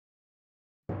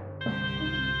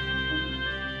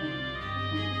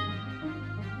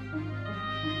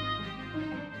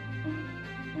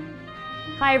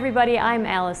Hi everybody, I'm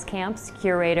Alice Kamps,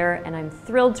 curator, and I'm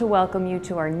thrilled to welcome you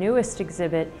to our newest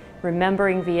exhibit,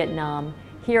 Remembering Vietnam,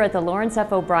 here at the Lawrence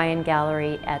F. O'Brien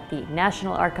Gallery at the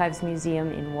National Archives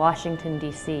Museum in Washington,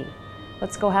 D.C.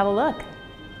 Let's go have a look.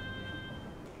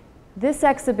 This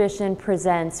exhibition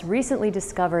presents recently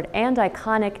discovered and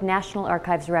iconic National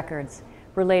Archives records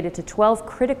related to 12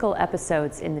 critical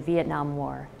episodes in the Vietnam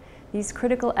War. These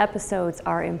critical episodes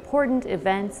are important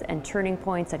events and turning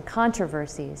points and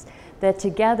controversies that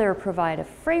together provide a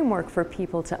framework for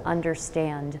people to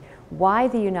understand why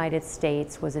the United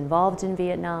States was involved in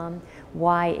Vietnam,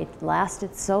 why it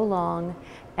lasted so long,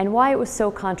 and why it was so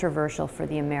controversial for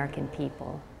the American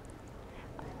people.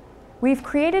 We've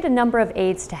created a number of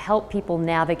aids to help people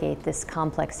navigate this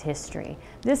complex history.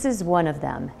 This is one of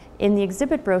them. In the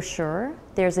exhibit brochure,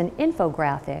 there's an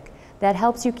infographic that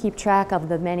helps you keep track of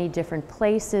the many different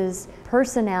places,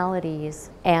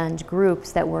 personalities, and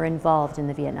groups that were involved in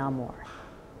the Vietnam War.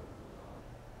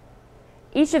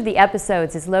 Each of the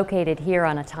episodes is located here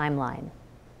on a timeline.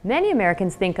 Many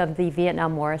Americans think of the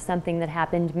Vietnam War as something that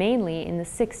happened mainly in the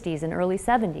 60s and early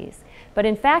 70s, but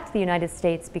in fact the United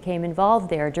States became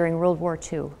involved there during World War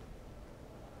II.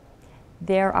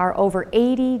 There are over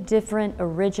 80 different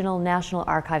original National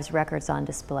Archives records on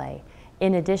display.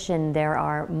 In addition, there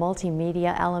are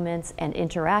multimedia elements and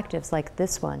interactives like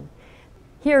this one.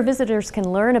 Here, visitors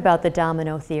can learn about the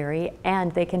domino theory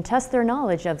and they can test their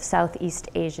knowledge of Southeast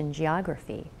Asian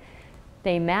geography.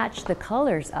 They match the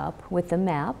colors up with the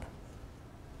map,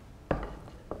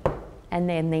 and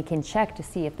then they can check to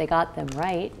see if they got them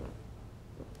right.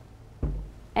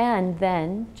 And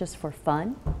then, just for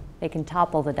fun, they can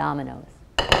topple the dominoes.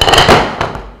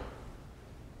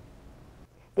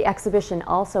 The exhibition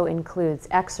also includes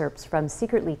excerpts from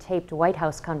secretly taped White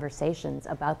House conversations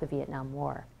about the Vietnam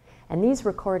War. And these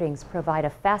recordings provide a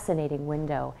fascinating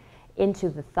window into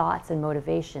the thoughts and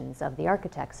motivations of the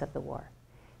architects of the war.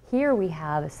 Here we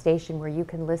have a station where you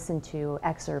can listen to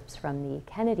excerpts from the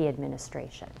Kennedy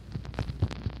administration.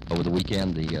 Over the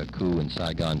weekend, the coup in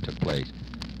Saigon took place.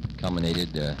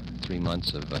 Culminated 3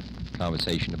 months of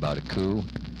conversation about a coup,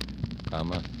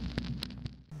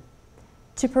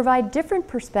 To provide different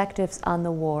perspectives on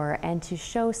the war and to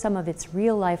show some of its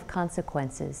real-life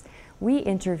consequences, we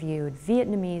interviewed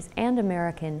Vietnamese and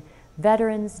American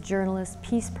veterans, journalists,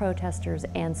 peace protesters,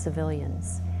 and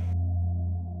civilians.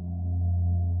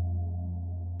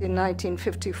 In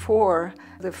 1954,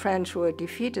 the French were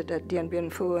defeated at Dien Bien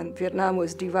Phu, and Vietnam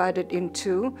was divided in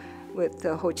two, with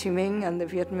Ho Chi Minh and the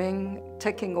Viet Minh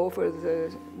taking over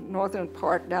the northern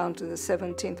part down to the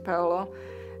 17th parallel,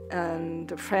 and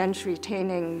the French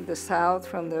retaining the south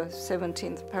from the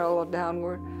 17th parallel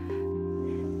downward.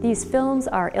 These films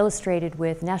are illustrated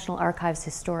with National Archives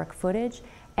historic footage,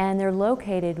 and they're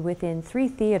located within 3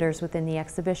 theaters within the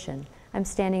exhibition. I'm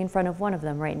standing in front of one of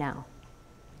them right now.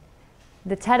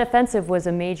 The Tet Offensive was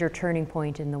a major turning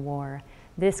point in the war.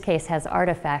 This case has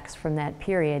artifacts from that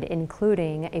period,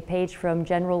 including a page from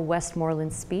General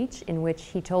Westmoreland's speech in which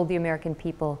he told the American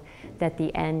people that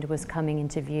the end was coming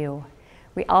into view.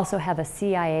 We also have a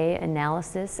CIA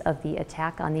analysis of the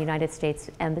attack on the United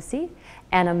States Embassy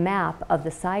and a map of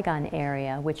the Saigon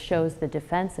area which shows the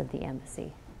defense of the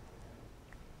embassy.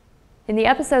 In the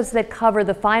episodes that cover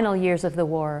the final years of the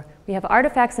war, we have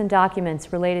artifacts and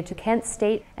documents related to Kent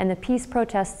State and the peace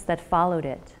protests that followed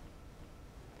it.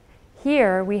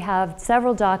 Here we have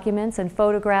several documents and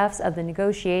photographs of the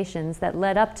negotiations that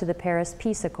led up to the Paris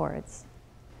Peace Accords.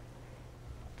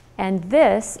 And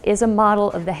this is a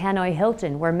model of the Hanoi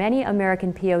Hilton, where many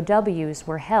American POWs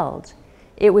were held.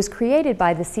 It was created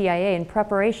by the CIA in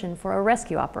preparation for a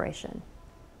rescue operation.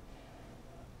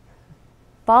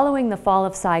 Following the fall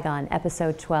of Saigon,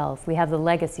 episode 12, we have the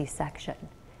legacy section.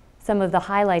 Some of the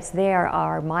highlights there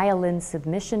are Maya Lin's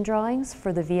submission drawings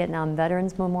for the Vietnam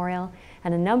Veterans Memorial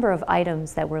and a number of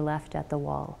items that were left at the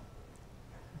wall.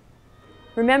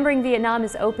 Remembering Vietnam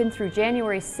is open through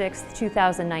January 6,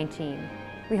 2019.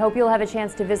 We hope you'll have a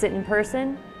chance to visit in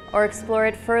person or explore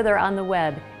it further on the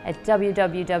web at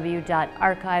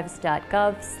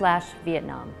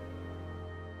www.archives.gov/Vietnam.